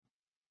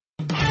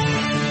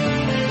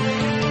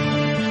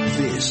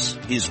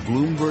is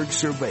Bloomberg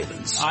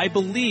Surveillance. I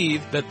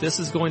believe that this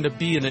is going to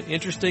be an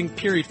interesting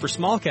period for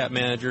small cap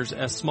managers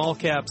as small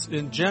caps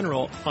in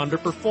general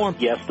underperform.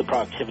 Yes, the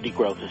productivity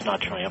growth is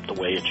not showing up the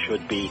way it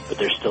should be, but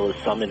there still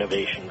is some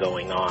innovation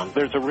going on.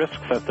 There's a risk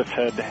that the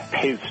Fed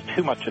pays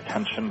too much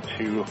attention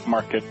to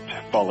market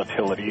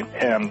volatility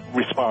and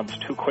responds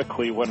too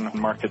quickly when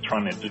markets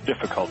run into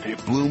difficulty.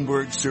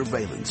 Bloomberg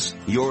Surveillance,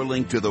 your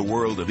link to the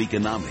world of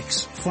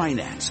economics,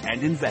 finance,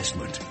 and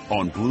investment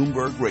on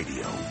Bloomberg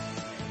Radio.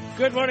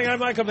 Good morning. I'm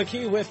Michael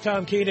McKee with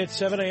Tom Keene at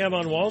 7 a.m.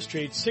 on Wall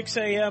Street, 6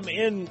 a.m.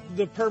 in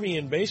the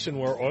Permian Basin,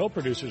 where oil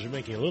producers are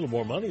making a little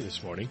more money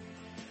this morning.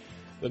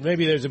 But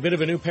maybe there's a bit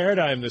of a new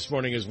paradigm this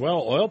morning as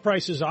well. Oil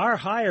prices are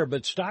higher,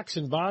 but stocks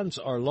and bonds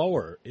are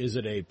lower. Is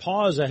it a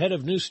pause ahead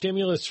of new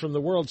stimulus from the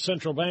world's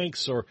central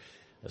banks or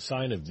a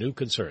sign of new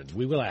concerns?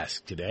 We will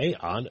ask today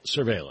on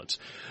Surveillance.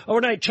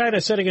 Overnight, China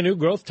setting a new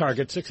growth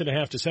target,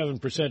 6.5% to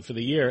 7% for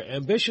the year.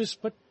 Ambitious,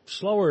 but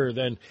slower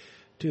than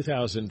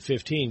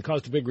 2015.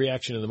 Caused a big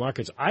reaction in the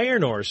markets.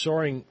 Iron ore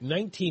soaring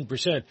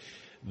 19%,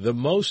 the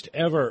most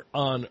ever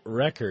on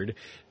record.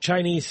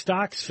 Chinese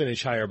stocks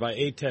finish higher by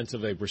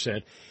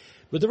 0.8%.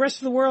 But the rest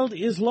of the world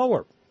is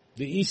lower.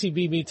 The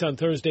ECB meets on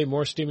Thursday.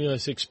 More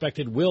stimulus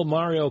expected. Will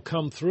Mario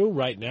come through?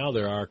 Right now,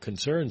 there are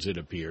concerns, it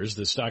appears.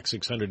 The stock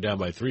 600 down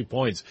by 3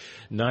 points,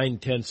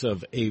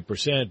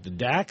 0.9%. The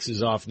DAX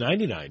is off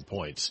 99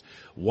 points,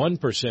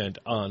 1%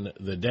 on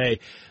the day.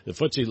 The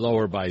FTSE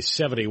lower by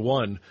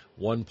 71,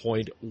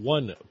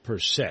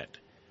 1.1%.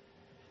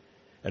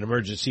 An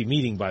emergency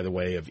meeting, by the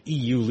way, of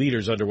EU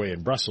leaders underway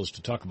in Brussels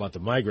to talk about the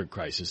migrant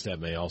crisis. That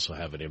may also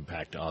have an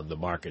impact on the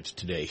markets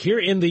today. Here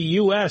in the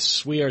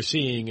U.S., we are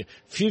seeing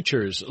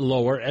futures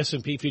lower.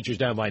 S&P futures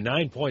down by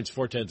 9 points,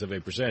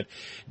 0.4%.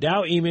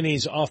 Dow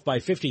E-minis off by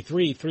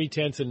 53,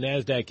 0.3, and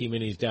NASDAQ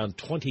E-minis down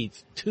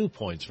 22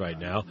 points right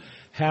now,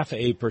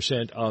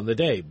 0.5% on the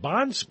day.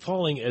 Bonds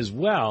falling as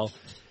well.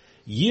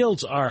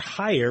 Yields are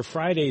higher.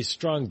 Friday's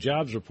strong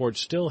jobs report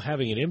still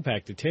having an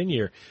impact. The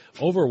 10-year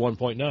over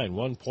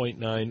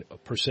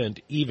 1.9%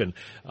 even.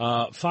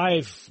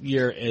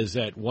 5-year is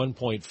at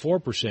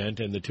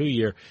 1.4%, and the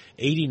 2-year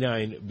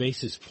 89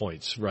 basis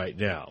points right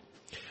now.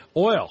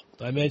 Oil.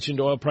 I mentioned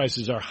oil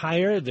prices are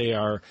higher. They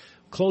are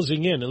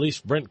closing in, at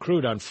least Brent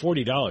crude on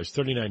 $40,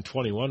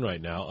 $39.21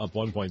 right now, up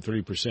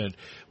 1.3%.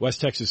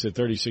 West Texas at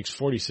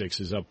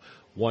 36.46 is up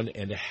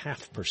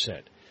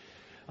 1.5%.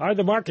 Are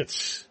the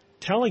markets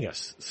telling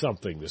us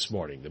something this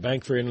morning? The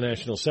Bank for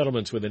International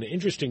Settlements with an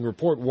interesting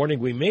report warning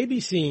we may be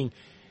seeing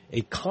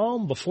a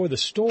calm before the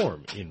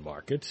storm in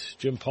markets.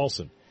 Jim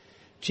Paulsen,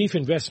 Chief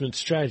Investment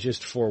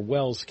Strategist for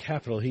Wells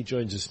Capital. He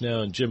joins us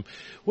now. And Jim,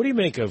 what do you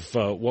make of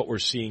what we're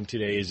seeing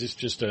today? Is this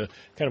just a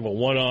kind of a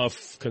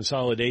one-off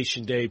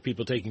consolidation day,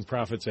 people taking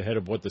profits ahead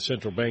of what the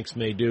central banks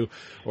may do,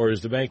 or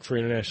is the Bank for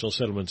International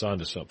Settlements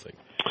onto something?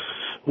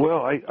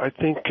 Well, I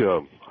think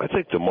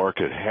the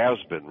market has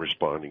been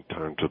responding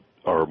to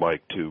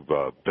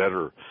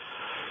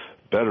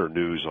better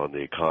news on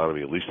the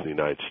economy, at least in the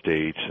United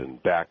States, and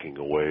backing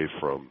away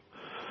from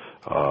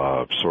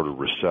sort of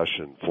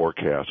recession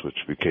forecasts, which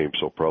became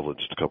so prevalent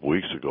just a couple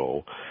weeks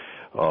ago.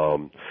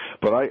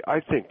 But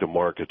I think the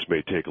markets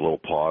may take a little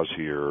pause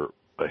here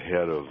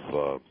ahead of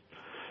the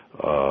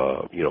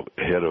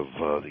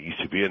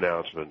ECB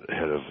announcement,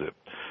 ahead of the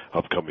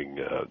upcoming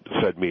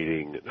Fed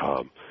meeting.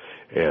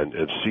 And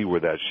see where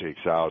that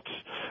shakes out.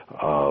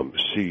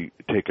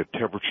 Take a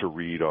temperature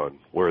read on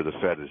where the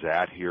Fed is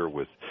at here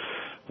with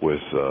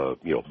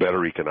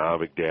better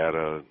economic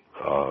data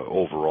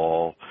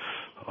overall.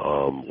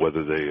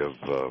 Whether they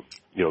have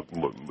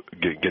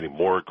getting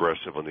more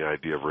aggressive on the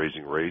idea of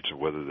raising rates, or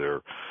whether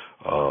they're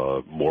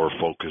more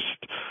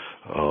focused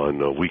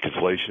on weak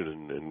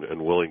inflation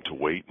and willing to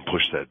wait and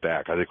push that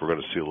back. I think we're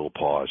going to see a little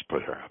pause,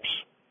 perhaps.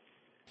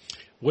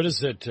 What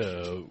does it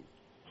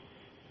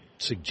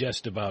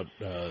suggest about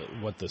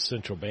what the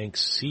central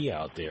banks see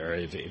out there?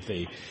 If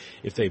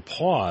they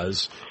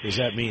pause, does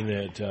that mean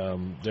that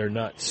they're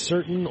not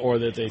certain, or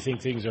that they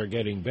think things are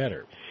getting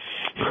better?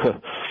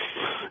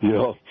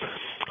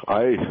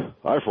 I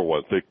for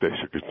one think they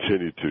should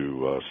continue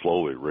to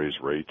slowly raise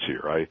rates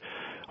here.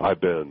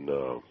 I've been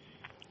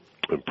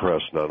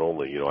impressed. Not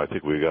only, I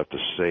think we got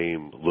the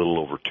same little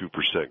over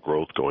 2%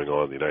 growth going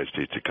on in the United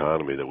States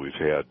economy that we've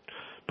had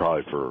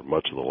probably for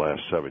much of the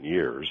last 7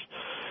 years.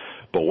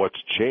 But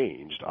what's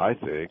changed, I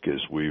think,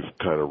 is we've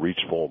kind of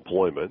reached full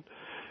employment,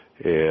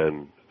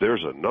 and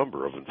there's a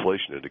number of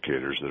inflation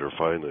indicators that are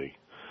finally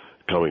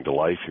coming to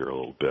life here a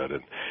little bit.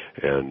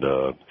 And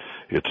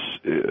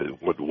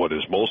what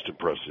is most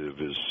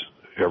impressive is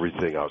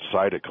everything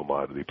outside of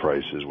commodity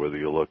prices, whether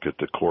you look at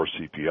the core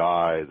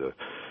CPI,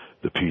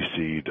 the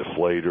PC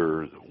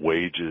deflator,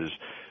 wages.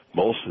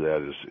 Most of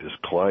that is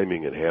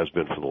climbing and has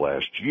been for the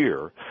last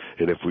year.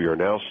 And if we are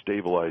now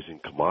stabilizing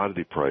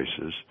commodity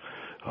prices,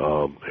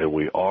 and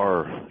we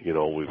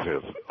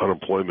have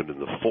unemployment in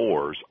the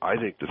 4s, I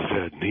think the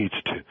Fed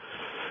needs to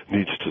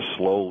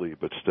slowly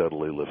but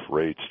steadily lift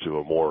rates to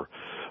a more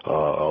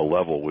a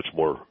level which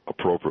more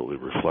appropriately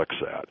reflects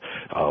that.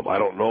 I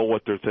don't know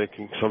what they're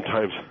thinking.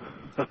 Sometimes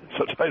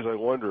sometimes I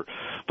wonder,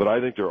 but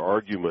I think their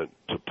argument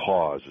to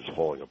pause is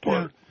falling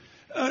apart.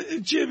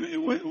 Jim,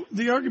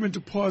 the argument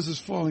to pause is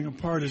falling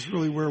apart is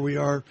really where we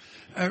are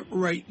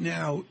right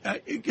now.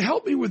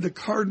 Help me with the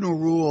cardinal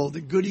rule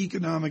that good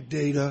economic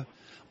data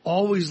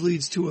always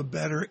leads to a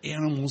better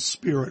animal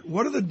spirit.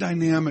 What are the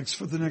dynamics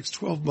for the next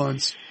 12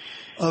 months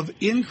of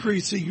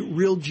increasing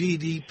real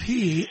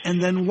GDP,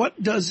 and then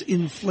what does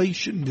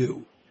inflation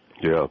do?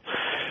 Yeah,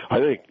 I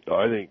think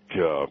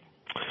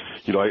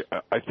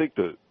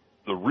the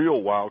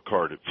real wild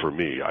card for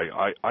me,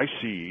 I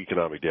see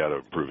economic data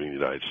improving in the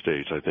United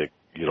States. I think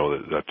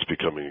that's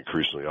becoming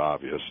increasingly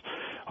obvious,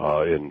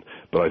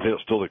 but I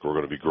still think we're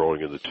going to be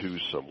growing in the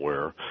twos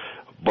somewhere.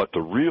 But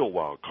the real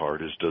wild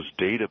card is, does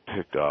data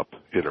pick up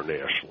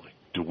internationally?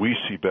 Do we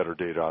see better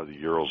data out of the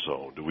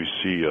Eurozone? Do we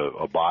see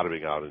a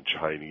bottoming out in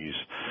Chinese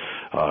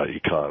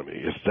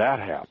economy? If that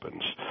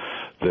happens,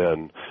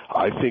 then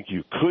I think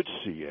you could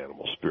see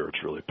animal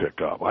spirits really pick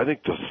up. I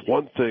think the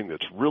one thing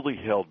that's really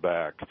held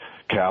back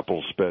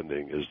capital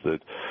spending is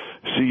that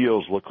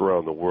CEOs look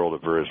around the world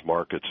at various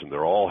markets and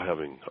they're all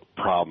having a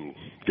problem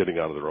getting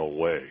out of their own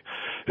way.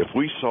 If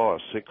we saw a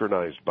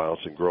synchronized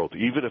bounce in growth,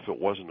 even if it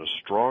wasn't a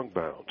strong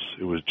bounce,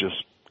 it was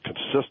just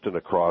consistent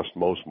across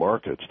most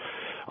markets,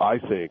 I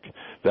think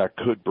that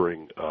could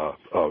bring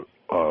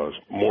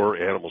more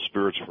animal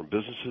spirits from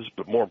businesses,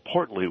 but more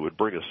importantly, it would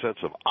bring a sense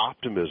of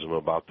optimism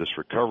about this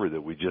recovery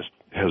that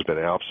has been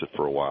absent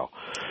for a while.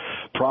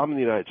 Problem in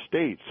the United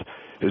States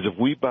is if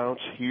we bounce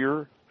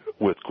here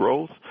with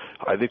growth,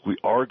 I think we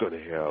are going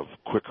to have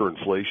quicker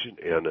inflation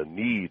and a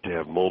need to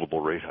have multiple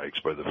rate hikes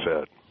by the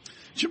Fed.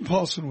 Jim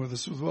Paulsen with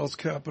us with Wealth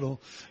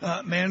Capital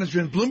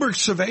Management. Bloomberg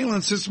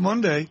Surveillance this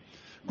Monday.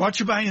 Brought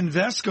to you by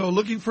Invesco.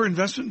 Looking for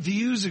investment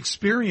views?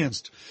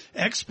 Experienced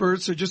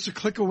experts are just a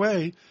click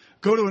away.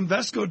 Go to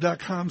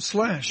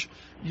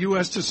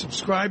Invesco.com/US to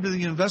subscribe to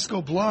the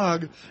Invesco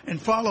blog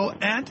and follow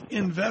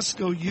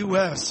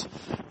 @InvescoUS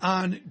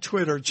on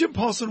Twitter. Jim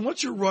Paulsen,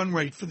 what's your run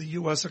rate for the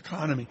U.S.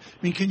 economy? I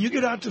mean, can you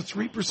get out to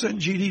 3%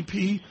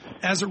 GDP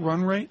as a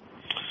run rate?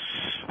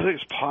 I think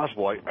it's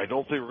possible. I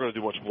don't think we're going to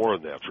do much more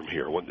than that from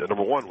here.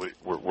 Number one,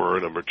 we're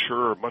in a much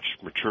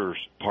mature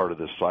part of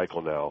this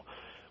cycle now,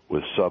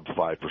 with sub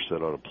 5%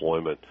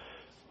 unemployment,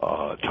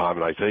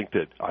 Tom, and I think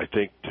to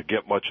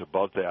get much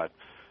above that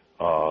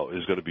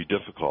is going to be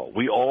difficult.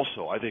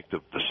 I think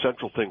the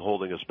central thing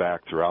holding us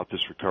back throughout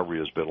this recovery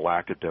has been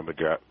lack of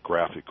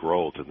demographic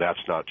growth, and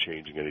that's not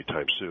changing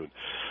anytime soon.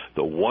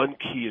 The one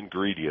key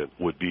ingredient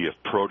would be if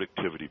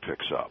productivity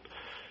picks up.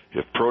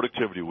 If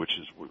productivity,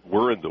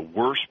 we're in the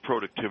worst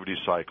productivity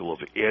cycle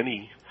of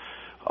any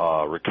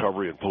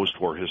recovery in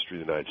post-war history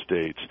in the United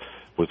States,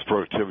 with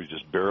productivity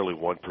just barely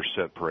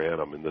 1% per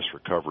annum in this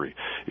recovery.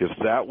 If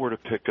that were to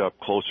pick up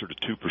closer to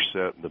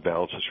 2% in the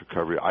balance of this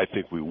recovery, I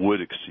think we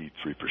would exceed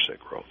 3%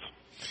 growth.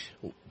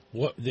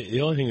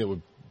 The only thing that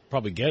would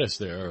probably get us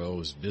there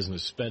is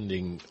business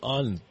spending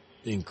on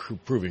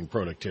improving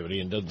productivity,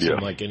 and doesn't seem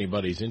like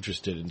anybody's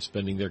interested in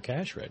spending their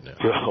cash right now.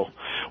 No.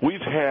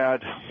 We've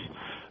had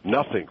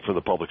nothing from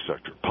the public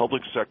sector.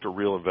 Public sector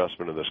real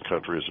investment in this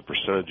country as a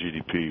percent of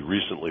GDP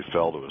recently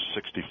fell to a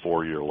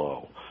 64-year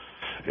low.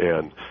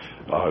 And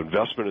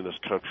investment in this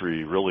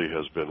country really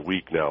has been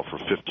weak now for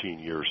 15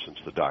 years since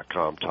the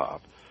dot-com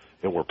top,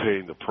 and we're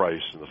paying the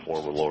price in the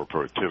form of lower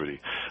productivity.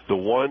 The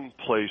one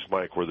place,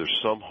 Mike, where there's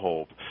some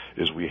hope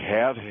is we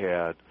have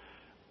had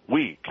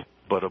weak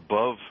but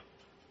above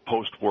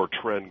post-war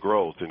trend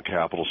growth in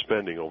capital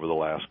spending over the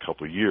last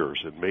couple of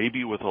years, and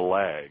maybe with a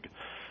lag,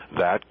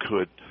 that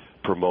could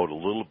promote a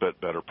little bit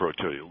better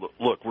productivity.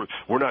 Look,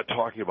 we're not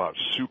talking about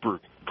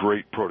super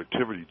great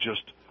productivity,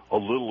 just a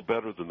little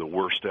better than the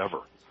worst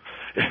ever.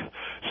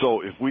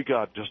 So if we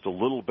got just a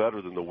little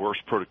better than the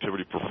worst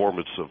productivity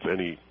performance of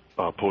any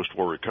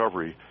post-war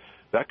recovery,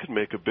 that could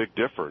make a big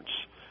difference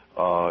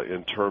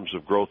in terms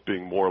of growth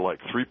being more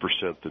like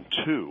 3% than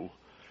 2%.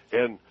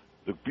 And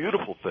the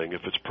beautiful thing,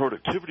 if it's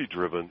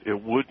productivity-driven, it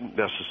wouldn't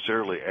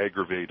necessarily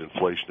aggravate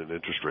inflation and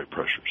interest rate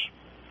pressures.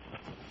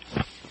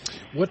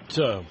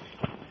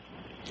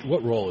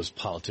 What role is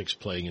politics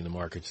playing in the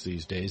markets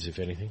these days, if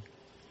anything?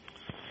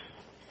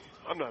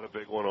 I'm not a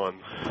big one on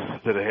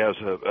that it has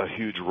a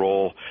huge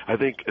role. I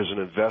think as an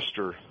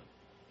investor,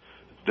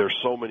 there's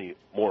so many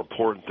more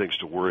important things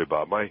to worry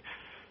about.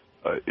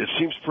 It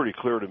seems pretty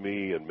clear to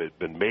me, and it's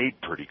been made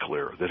pretty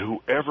clear, that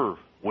whoever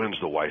wins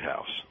the White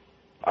House,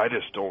 I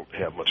just don't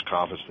have much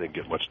confidence they can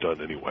get much done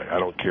anyway. I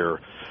don't care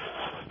if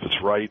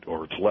it's right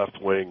or it's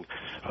left wing.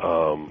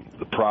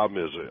 The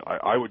problem is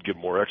I would give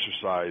more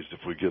exercise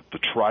if we get the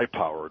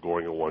tri-power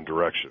going in one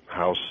direction,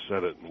 House,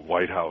 Senate, and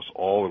White House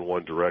all in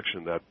one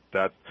direction. That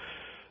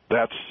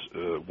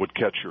would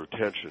catch your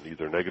attention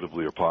either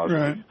negatively or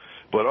positively. Right.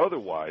 But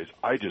otherwise,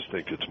 I just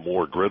think it's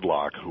more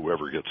gridlock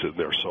whoever gets in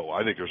there. So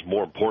I think there's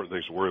more important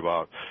things to worry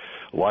about,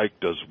 like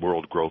does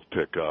world growth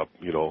pick up,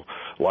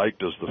 like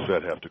does the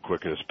Fed have to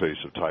quicken its pace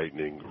of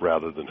tightening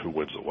rather than who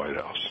wins the White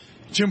House.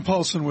 Jim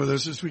Paulsen with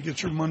us as we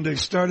get your Monday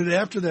started.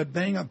 After that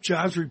bang-up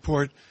jobs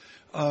report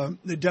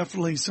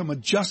definitely some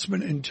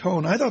adjustment in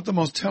tone. I thought the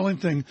most telling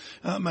thing,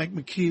 Mike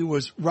McKee,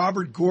 was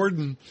Robert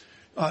Gordon.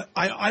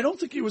 I don't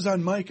think he was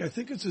on mic. I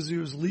think it's as he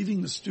was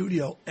leaving the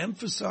studio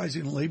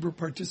emphasizing labor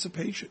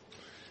participation.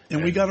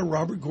 And we got a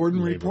Robert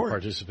Gordon report. Labor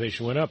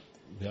participation went up.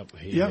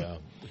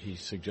 Yep. He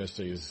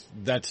suggested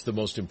that's the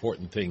most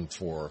important thing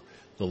for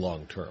the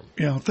long term.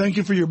 Yeah. Thank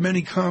you for your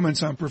many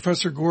comments on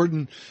Professor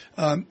Gordon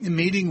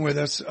meeting with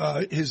us.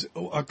 His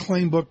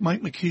acclaimed book,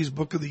 Mike McKee's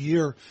Book of the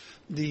Year,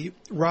 The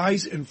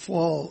Rise and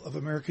Fall of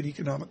American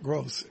Economic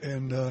Growth.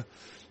 And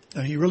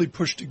he really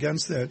pushed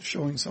against that,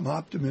 showing some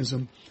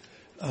optimism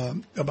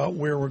about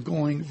where we're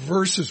going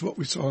versus what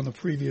we saw in the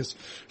previous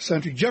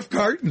century. Jeff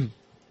Garten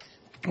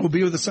will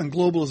be with us on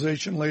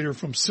globalization later.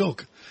 From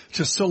silk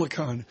to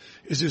silicon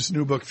is his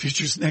new book.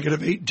 Futures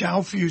 -8,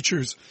 Dow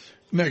futures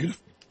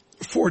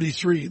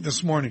 -43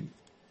 this morning.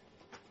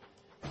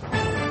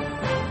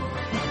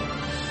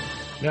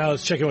 Now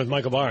let's check in with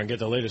Michael Barr and get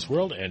the latest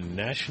world and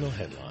national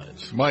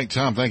headlines. Mike,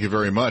 Tom, thank you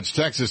very much.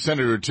 Texas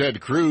Senator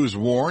Ted Cruz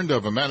warned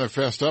of a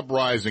manifest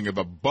uprising of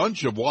a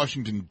bunch of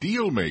Washington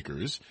deal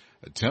makers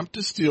attempt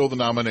to steal the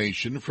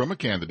nomination from a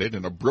candidate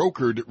in a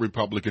brokered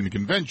Republican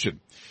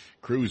convention.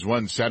 Cruz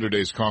won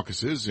Saturday's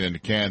caucuses in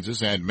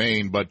Kansas and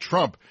Maine, but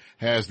Trump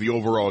has the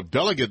overall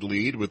delegate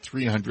lead with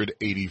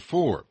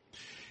 384.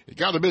 It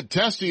got a bit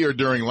testier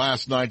during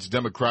last night's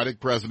Democratic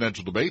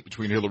presidential debate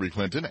between Hillary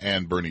Clinton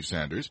and Bernie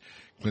Sanders.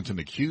 Clinton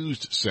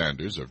accused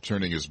Sanders of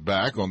turning his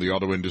back on the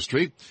auto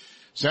industry.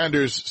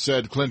 Sanders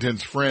said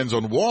Clinton's friends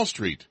on Wall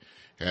Street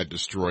had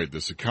destroyed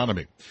this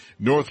economy.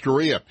 North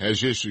Korea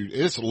has issued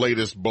its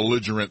latest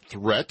belligerent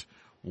threat,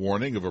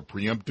 warning of a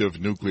preemptive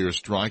nuclear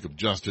strike of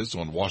justice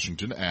on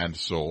Washington and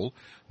Seoul.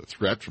 The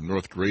threat from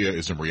North Korea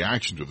is in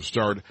reaction to the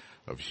start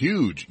of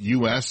huge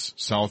U.S.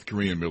 South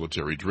Korean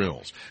military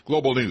drills.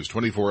 Global news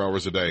 24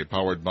 hours a day,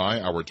 powered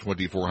by our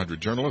 2,400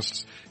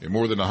 journalists in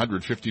more than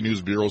 150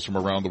 news bureaus from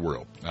around the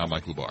world. I'm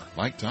Michael Barr.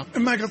 Mike, Tom?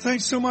 And Michael,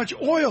 thanks so much.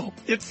 Oil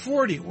at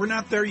 40. We're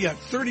not there yet.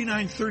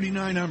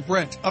 39.39 on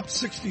Brent, up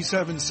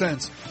 67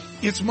 cents.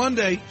 It's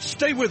Monday.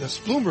 Stay with us.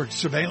 Bloomberg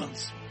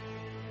Surveillance.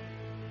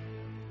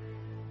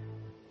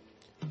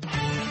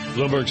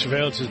 Bloomberg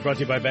Surveillance is brought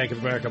to you by Bank of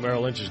America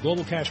Merrill Lynch's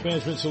Global Cash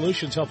Management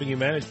Solutions, helping you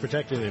manage,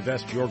 protect, and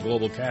invest your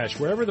global cash.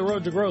 Wherever the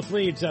road to growth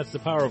leads, that's the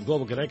power of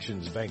global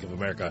connections. Bank of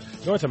America,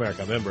 North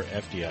America, member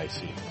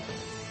FDIC.